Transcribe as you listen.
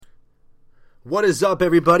What is up,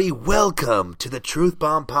 everybody? Welcome to the Truth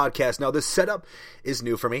Bomb Podcast. Now, this setup is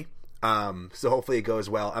new for me, so hopefully it goes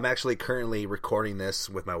well. I'm actually currently recording this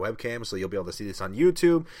with my webcam, so you'll be able to see this on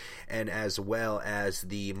YouTube, and as well as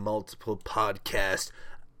the multiple podcast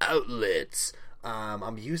outlets.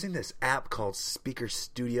 I'm using this app called Speaker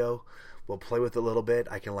Studio. We'll play with it a little bit.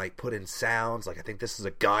 I can, put in sounds. I think this is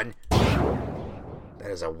a gun.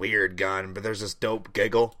 That is a weird gun, but there's this dope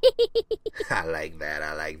giggle. I like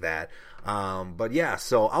that. But yeah,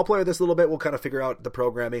 so I'll play with this a little bit. We'll kind of figure out the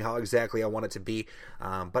programming, how exactly I want it to be.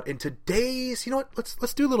 But in today's, you know what?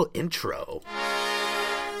 Let's do a little intro.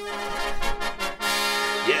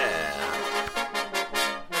 Yeah.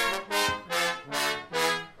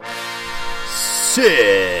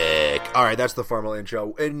 Sick. All right, that's the formal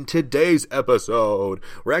intro. In today's episode,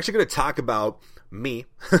 we're actually going to talk about me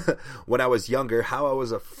when I was younger, how I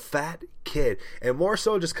was a fat kid, and more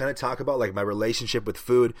so just kind of talk about my relationship with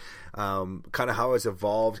food, kind of how it's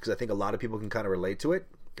evolved, because I think a lot of people can kind of relate to it.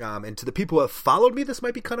 And to the people who have followed me, this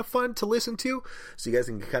might be kind of fun to listen to, so you guys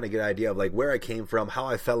can kind of get an idea of where I came from, how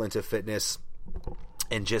I fell into fitness,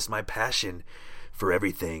 and just my passion for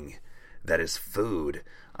everything that is food.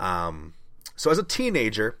 So as a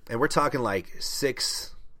teenager, and we're talking 6th,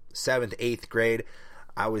 7th, 8th grade,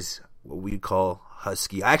 I was what we call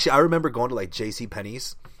husky. I remember going to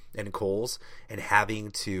JCPenney's and Kohl's and having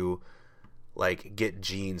to get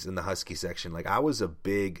jeans in the husky section. I was a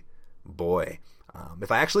big boy.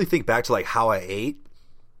 If I actually think back to how I ate,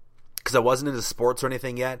 because I wasn't into sports or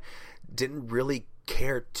anything yet, didn't really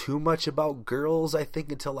care too much about girls, I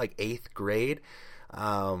think, until 8th grade.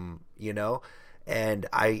 And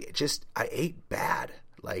I ate bad.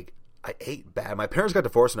 I ate bad. My parents got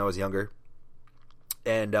divorced when I was younger.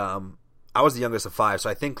 And I was the youngest of 5, so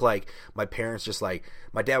I think my parents just my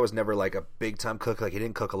dad was never a big time cook. He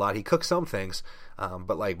didn't cook a lot. He cooked some things,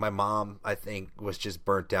 but my mom, I think, was just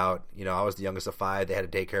burnt out. I was the youngest of 5. They had a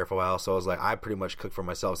daycare for a while, so I was I pretty much cooked for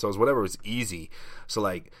myself. So it was whatever was easy. So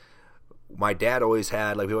my dad always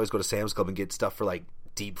had we always go to Sam's Club and get stuff for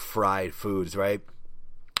deep fried foods, right?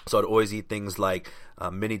 So I'd always eat things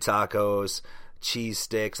mini tacos, cheese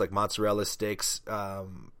sticks, mozzarella sticks,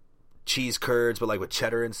 cheese curds, but with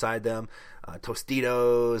cheddar inside them,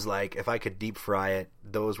 Tostitos. If I could deep fry it,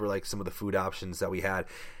 those were some of the food options that we had.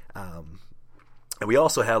 And we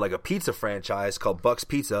also had a pizza franchise called Buck's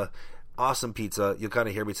Pizza. Awesome pizza. You'll kind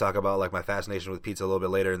of hear me talk about my fascination with pizza a little bit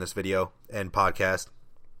later in this video and podcast.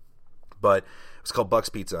 But it's called Buck's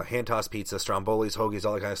Pizza, hand tossed pizza, strombolis, hoagies,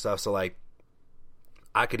 all that kind of stuff. So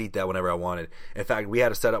I could eat that whenever I wanted. In fact, we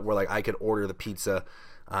had a setup where I could order the pizza,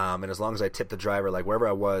 and as long as I tipped the driver, wherever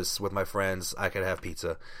I was with my friends, I could have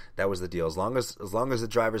pizza. That was the deal. As long as the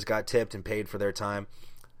drivers got tipped and paid for their time,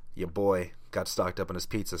 your boy got stocked up on his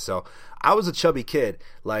pizza. So I was a chubby kid.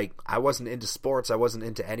 I wasn't into sports. I wasn't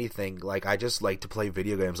into anything. I just liked to play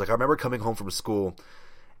video games. I remember coming home from school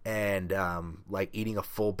and eating a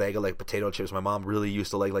full bag of potato chips. My mom really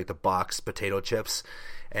used to like the box potato chips,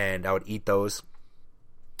 and I would eat those.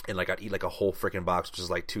 And I'd eat a whole freaking box, which is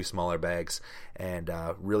 2 smaller bags, and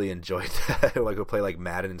really enjoyed that. Would play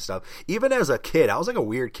Madden and stuff. Even as a kid, I was a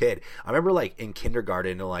weird kid. I remember in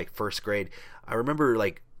kindergarten or first grade, I remember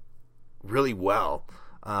really well.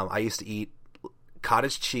 I used to eat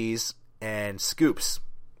cottage cheese and scoops.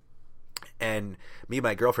 And me and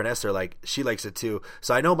my girlfriend Esther, she likes it too.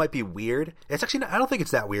 So I know it might be weird. It's actually I don't think it's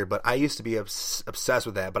that weird, but I used to be obsessed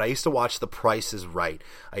with that. But I used to watch The Price is Right.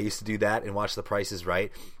 I used to do that and watch The Price is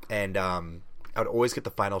Right. And I would always get the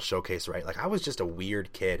final showcase right. I was just a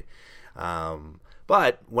weird kid.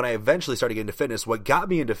 But when I eventually started getting into fitness, what got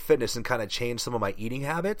me into fitness and kind of changed some of my eating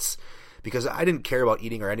habits, because I didn't care about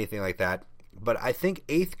eating or anything like that. But I think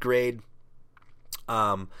 8th grade,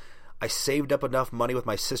 I saved up enough money with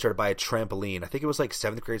my sister to buy a trampoline. I think it was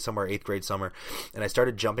 7th grade summer, 8th grade summer. And I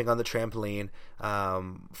started jumping on the trampoline.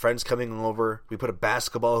 Friends coming over. We put a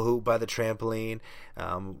basketball hoop by the trampoline.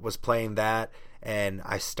 Was playing that. And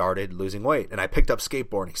I started losing weight. And I picked up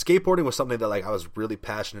skateboarding. Skateboarding was something that I was really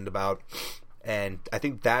passionate about. And I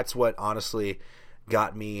think that's what honestly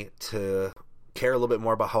got me to care a little bit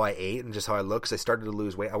more about how I ate and just how I look, because I started to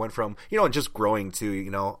lose weight. I went from, and just growing to,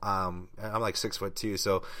 I'm 6'2",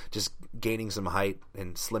 so just gaining some height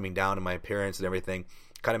and slimming down in my appearance and everything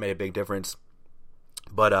kind of made a big difference.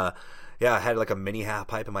 But yeah, I had a mini half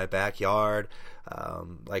pipe in my backyard.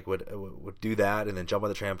 Would do that and then jump on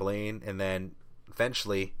the trampoline, and then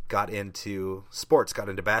eventually got into sports, got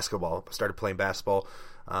into basketball. Started playing basketball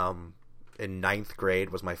in 9th grade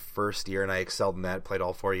was my first year, and I excelled in that. Played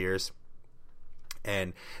all 4 years.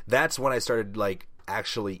 And that's when I started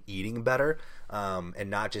actually eating better. and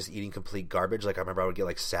not just eating complete garbage. Like I remember I would get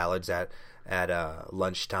like salads at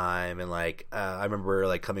lunchtime, and like I remember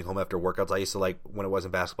like coming home after workouts. I used to like when it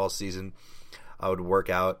wasn't basketball season, I would work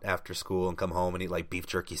out after school and come home and eat like beef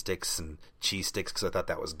jerky sticks and cheese sticks because I thought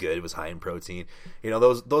that was good. It was high in protein. You know,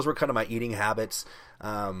 those were kind of my eating habits.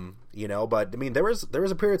 You know, but I mean, there was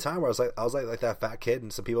a period of time where I was like that fat kid,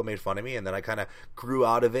 and some people made fun of me, and then I kind of grew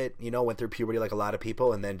out of it. You know, went through puberty like a lot of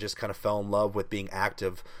people, and then just kind of fell in love with being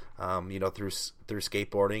active. You know, through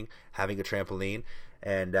skateboarding, having a trampoline,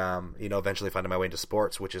 and you know, eventually finding my way into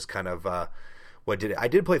sports, which is kind of what did it. I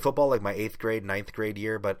did play football like my 8th grade, 9th grade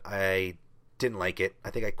year, but I didn't like it.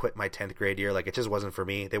 I think I quit my 10th grade year. Like it just wasn't for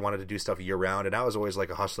me. They wanted to do stuff year round, and I was always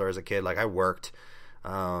like a hustler as a kid. Like I worked,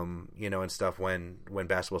 you know, and stuff when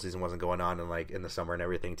basketball season wasn't going on, and like in the summer and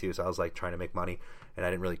everything too. So I was like trying to make money, and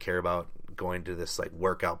I didn't really care about going to this like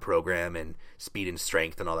workout program and speed and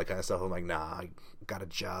strength and all that kind of stuff. I'm like, nah, I got a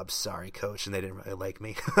job. Sorry, coach. And they didn't really like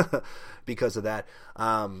me because of that.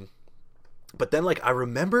 But then like I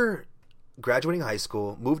remember graduating high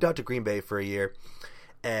school, moved out to Green Bay for a year,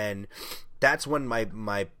 and that's when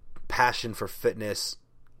my passion for fitness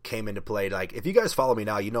came into play. Like if you guys follow me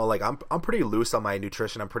now, you know, like I'm pretty loose on my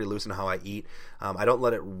nutrition. I'm pretty loose on how I eat. I don't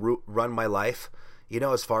let it run my life, you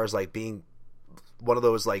know, as far as like being one of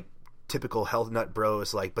those like typical health nut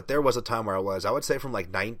bros. Like, but there was a time where I would say from like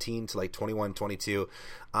 19 to like 21, 22,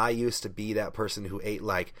 I used to be that person who ate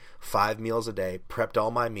like 5 meals a day, prepped all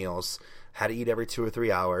my meals, had to eat every 2 or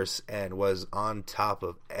 3 hours, and was on top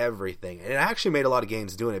of everything. And I actually made a lot of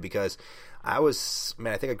gains doing it because I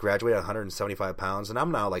think I graduated 175 pounds, and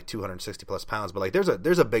I'm now like 260 plus pounds. But like,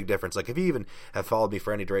 there's a big difference. Like if you even have followed me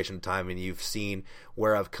for any duration of time and you've seen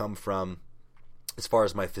where I've come from as far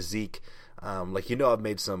as my physique, like, you know, I've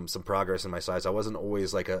made some progress in my size. I wasn't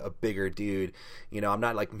always like a bigger dude. You know, I'm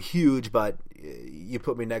not like huge, but you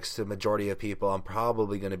put me next to the majority of people, I'm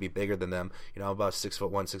probably going to be bigger than them. You know, I'm about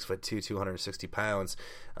 6'1", 6'2", 260 pounds.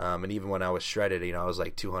 And even when I was shredded, you know, I was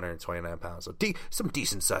like 229 pounds. So some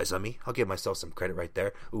decent size on me. I'll give myself some credit right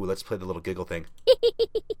there. Ooh, let's play the little giggle thing.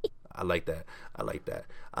 I like that.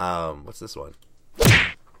 What's this one?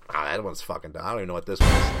 That one's fucking dumb. I don't even know what this one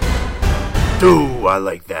is. Ooh, I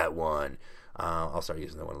like that one. I'll start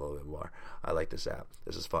using that one a little bit more. I like this app.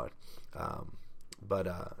 This is fun.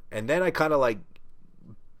 And then I kind of like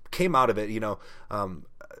came out of it, you know,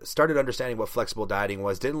 started understanding what flexible dieting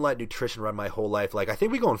was, didn't let nutrition run my whole life. Like, I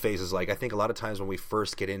think we go in phases. Like, I think a lot of times when we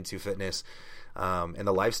first get into fitness, and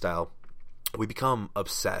the lifestyle, we become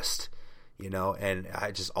obsessed, you know, and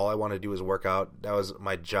all I wanted to do was work out. That was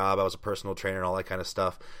my job. I was a personal trainer and all that kind of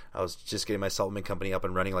stuff. I was just getting my supplement company up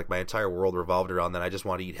and running. Like, my entire world revolved around that. I just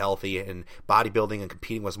wanted to eat healthy, and bodybuilding and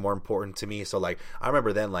competing was more important to me. So like, I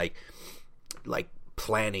remember then like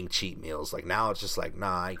planning cheat meals. Like, now it's just like,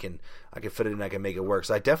 nah, I can fit it in, I can make it work.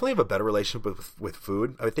 So I definitely have a better relationship with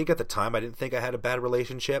food. I think at the time I didn't think I had a bad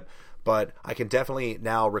relationship, but I can definitely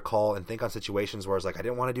now recall and think on situations where I was like, I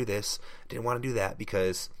didn't want to do this, didn't want to do that,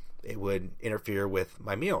 because it would interfere with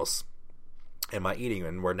my meals and my eating.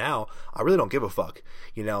 And where now I really don't give a fuck.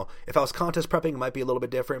 You know, if I was contest prepping, it might be a little bit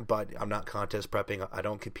different, but I'm not contest prepping. I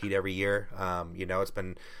don't compete every year. You know,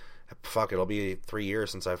 it'll be 3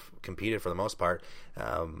 years since I've competed for the most part.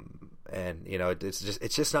 And you know, it's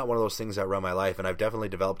just not one of those things that run my life. And I've definitely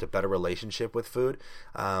developed a better relationship with food.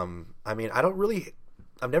 I mean,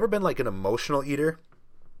 I've never been like an emotional eater,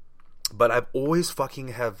 but I've always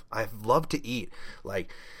I've loved to eat.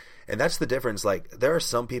 Like, and that's the difference. Like, there are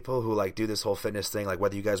some people who like do this whole fitness thing, like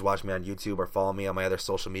whether you guys watch me on YouTube or follow me on my other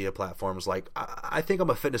social media platforms. Like, I think I'm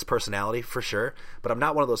a fitness personality for sure, but I'm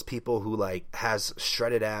not one of those people who like has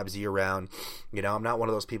shredded abs year round. You know, I'm not one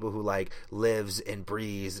of those people who like lives and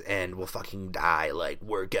breathes and will fucking die, like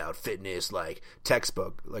workout, fitness, like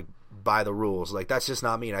textbook, like by the rules. Like, that's just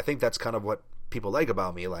not me. And I think that's kind of what people like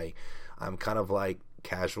about me. Like, I'm kind of like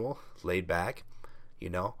casual, laid back, you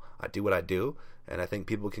know, I do what I do. And I think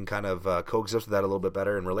people can kind of coexist with that a little bit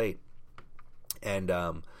better and relate. And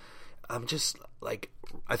I'm just like,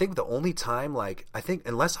 I think the only time, like, I think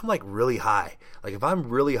unless I'm like really high, like if I'm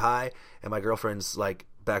really high and my girlfriend's like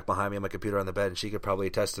back behind me on my computer on the bed, and she could probably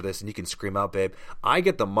attest to this, and you can scream out, babe, I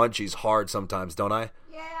get the munchies hard sometimes, don't I?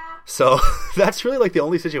 Yeah. So that's really like the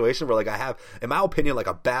only situation where like I have, in my opinion, like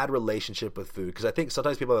a bad relationship with food. Because I think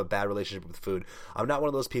sometimes people have a bad relationship with food. I'm not one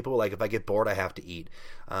of those people, like if I get bored, I have to eat.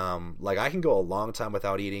 Like, I can go a long time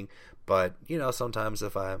without eating, but you know, sometimes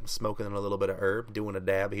if I'm smoking a little bit of herb, doing a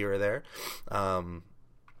dab here or there. And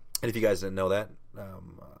if you guys didn't know that,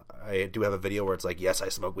 I do have a video where it's like, yes, I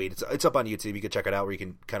smoke weed. It's up on YouTube. You can check it out, where you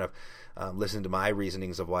can kind of listen to my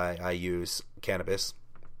reasonings of why I use cannabis.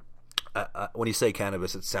 When you say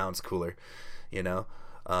cannabis, it sounds cooler. you know?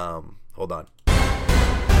 Hold on.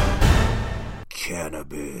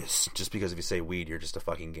 Cannabis. Just because if you say weed, you're just a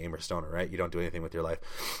fucking gamer stoner, right? You don't do anything with your life.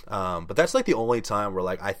 But that's like the only time where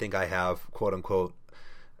like I think I have quote unquote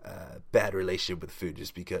bad relationship with food,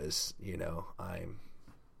 just because, you know, I'm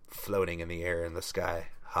floating in the air in the sky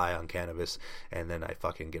high on cannabis, and then I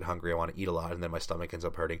fucking get hungry, I want to eat a lot, and then my stomach ends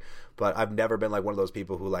up hurting. But I've never been like one of those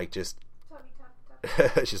people who like just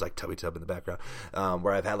she's like tubby tub in the background,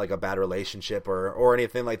 where I've had like a bad relationship or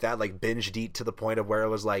anything like that, like binged eat to the point of where it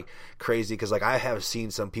was like crazy, because like I have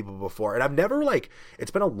seen some people before, and I've never like,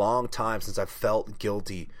 it's been a long time since I've felt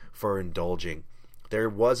guilty for indulging. There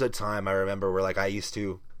was a time I remember where like I used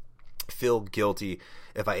to feel guilty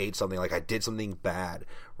if I ate something, like I did something bad,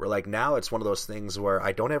 where like now it's one of those things where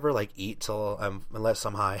I don't ever like eat till unless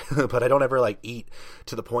I'm high but I don't ever like eat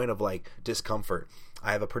to the point of like discomfort.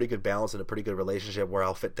 I have a pretty good balance and a pretty good relationship where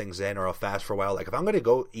I'll fit things in, or I'll fast for a while. Like if I'm going to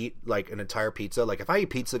go eat like an entire pizza, like if I eat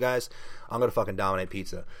pizza, guys, I'm going to fucking dominate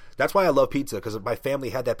pizza. That's why I love pizza, because my family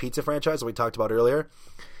had that pizza franchise that we talked about earlier,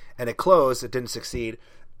 and it closed, it didn't succeed.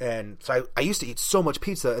 And so I used to eat so much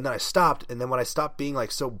pizza, and then I stopped. And then when I stopped being like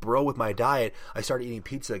so bro with my diet, I started eating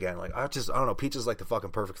pizza again. Like I don't know, pizza's like the fucking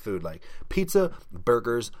perfect food. Like pizza,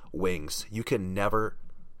 burgers, wings. You can never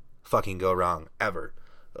fucking go wrong, ever.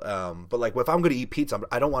 But like if I'm going to eat pizza,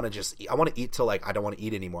 I don't want to just eat. I want to eat till like I don't want to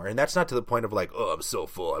eat anymore. And that's not to the point of like, oh, I'm so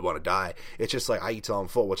full, I want to die. It's just like I eat till I'm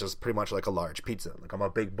full, which is pretty much like a large pizza. Like I'm a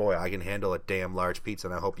big boy, I can handle a damn large pizza,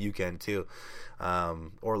 and I hope you can too.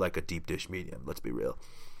 Or like a deep dish medium, let's be real.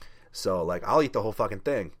 So like I'll eat the whole fucking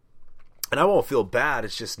thing, and I won't feel bad.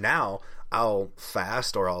 It's just now I'll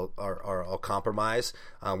fast, or I'll compromise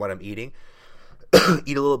what I'm eating.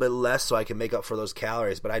 Eat a little bit less so I can make up for those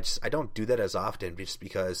calories, but I don't do that as often, just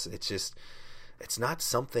because it's not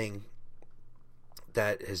something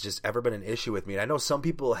that has just ever been an issue with me. And I know some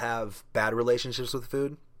people have bad relationships with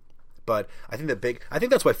food, but I think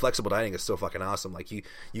that's why flexible dieting is so fucking awesome. Like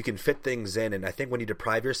you can fit things in, and I think when you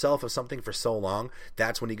deprive yourself of something for so long,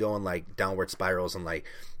 that's when you go in like downward spirals, and like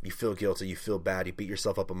you feel guilty, you feel bad, you beat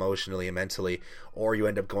yourself up emotionally and mentally, or you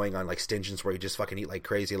end up going on like stingens where you just fucking eat like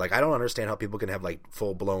crazy. Like I don't understand how people can have like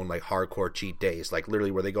full blown like hardcore cheat days, like literally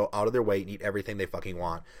where they go out of their way and eat everything they fucking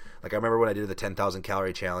want. Like I remember when I did the 10,000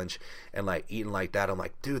 calorie challenge and like eating like that, I'm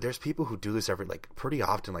like, dude, there's people who do this pretty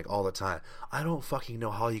often, like all the time. I don't fucking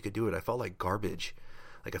know how you could do it. I felt like garbage.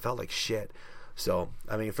 Like I felt like shit. So,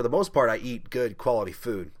 I mean, for the most part, I eat good quality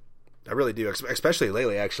food. I really do, especially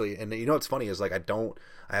lately, actually. And you know what's funny is like I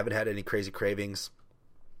haven't had any crazy cravings,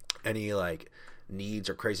 any like needs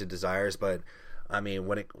or crazy desires. But I mean,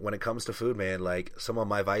 when it comes to food, man, like some of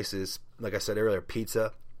my vices, like I said earlier,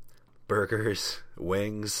 pizza, burgers,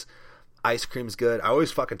 wings, ice cream's good. I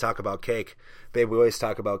always fucking talk about cake, babe. We always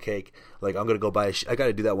talk about cake. Like I'm gonna go buy I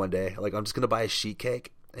gotta do that one day. Like I'm just gonna buy a sheet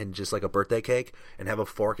cake, and just like a birthday cake, and have a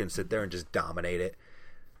fork and sit there and just dominate it.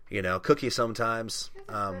 You know, cookies sometimes.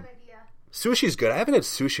 Sushi's good. I haven't had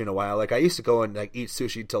sushi in a while. Like I used to go and like eat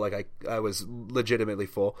sushi till like I was legitimately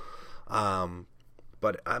full.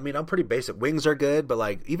 But I mean, I'm pretty basic. Wings are good, but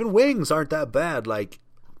like even wings aren't that bad. Like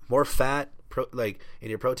more fat, like in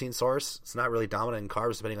your protein source. It's not really dominant in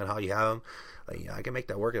carbs, depending on how you have them. Like, yeah, I can make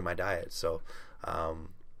that work in my diet. So,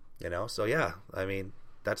 you know, so yeah, I mean,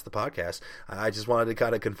 that's the podcast. I just wanted to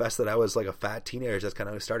kind of confess that I was like a fat teenager. Just kind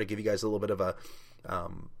of started to give you guys a little bit of a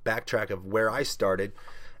backtrack of where I started,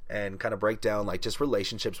 and kind of break down like just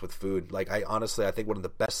relationships with food. Like I think one of the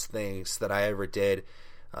best things that I ever did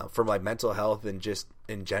for my mental health and just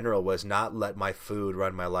in general was not let my food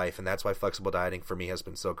run my life. And that's why flexible dieting for me has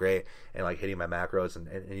been so great, and like hitting my macros and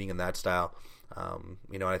eating in that style.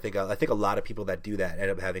 You know, I think a lot of people that do that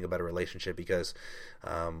end up having a better relationship, because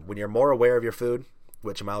when you're more aware of your food,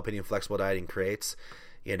 which in my opinion flexible dieting creates,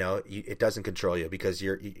 you know, it doesn't control you, because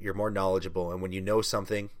you're more knowledgeable, and when you know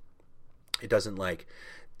something, it doesn't like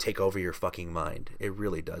take over your fucking mind. It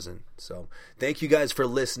really doesn't. So thank you guys for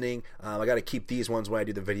listening. I got to keep these ones when I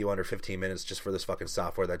do the video under 15 minutes, just for this fucking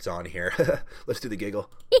software that's on here. Let's do the giggle.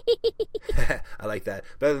 I like that.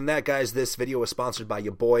 But other than that, guys, this video was sponsored by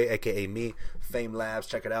your boy, aka me, Fame Labs.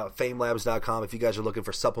 Check it out, famelabs.com. If you guys are looking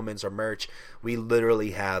for supplements or merch, we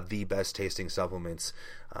literally have the best tasting supplements.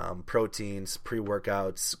 Proteins,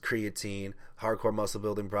 pre-workouts, creatine, hardcore muscle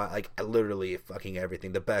building like literally fucking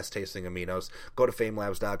everything. The best tasting aminos. Go to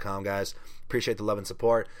famelabs.com, guys. Appreciate the love and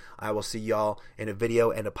support. I will see y'all in a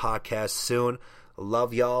video and a podcast soon.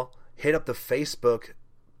 Love y'all. Hit up the Facebook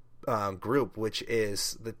group, which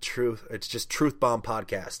is the truth. It's just Truth Bomb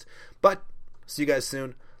Podcast. But see you guys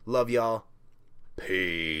soon. Love y'all.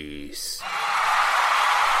 Peace.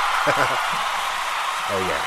 Oh yeah.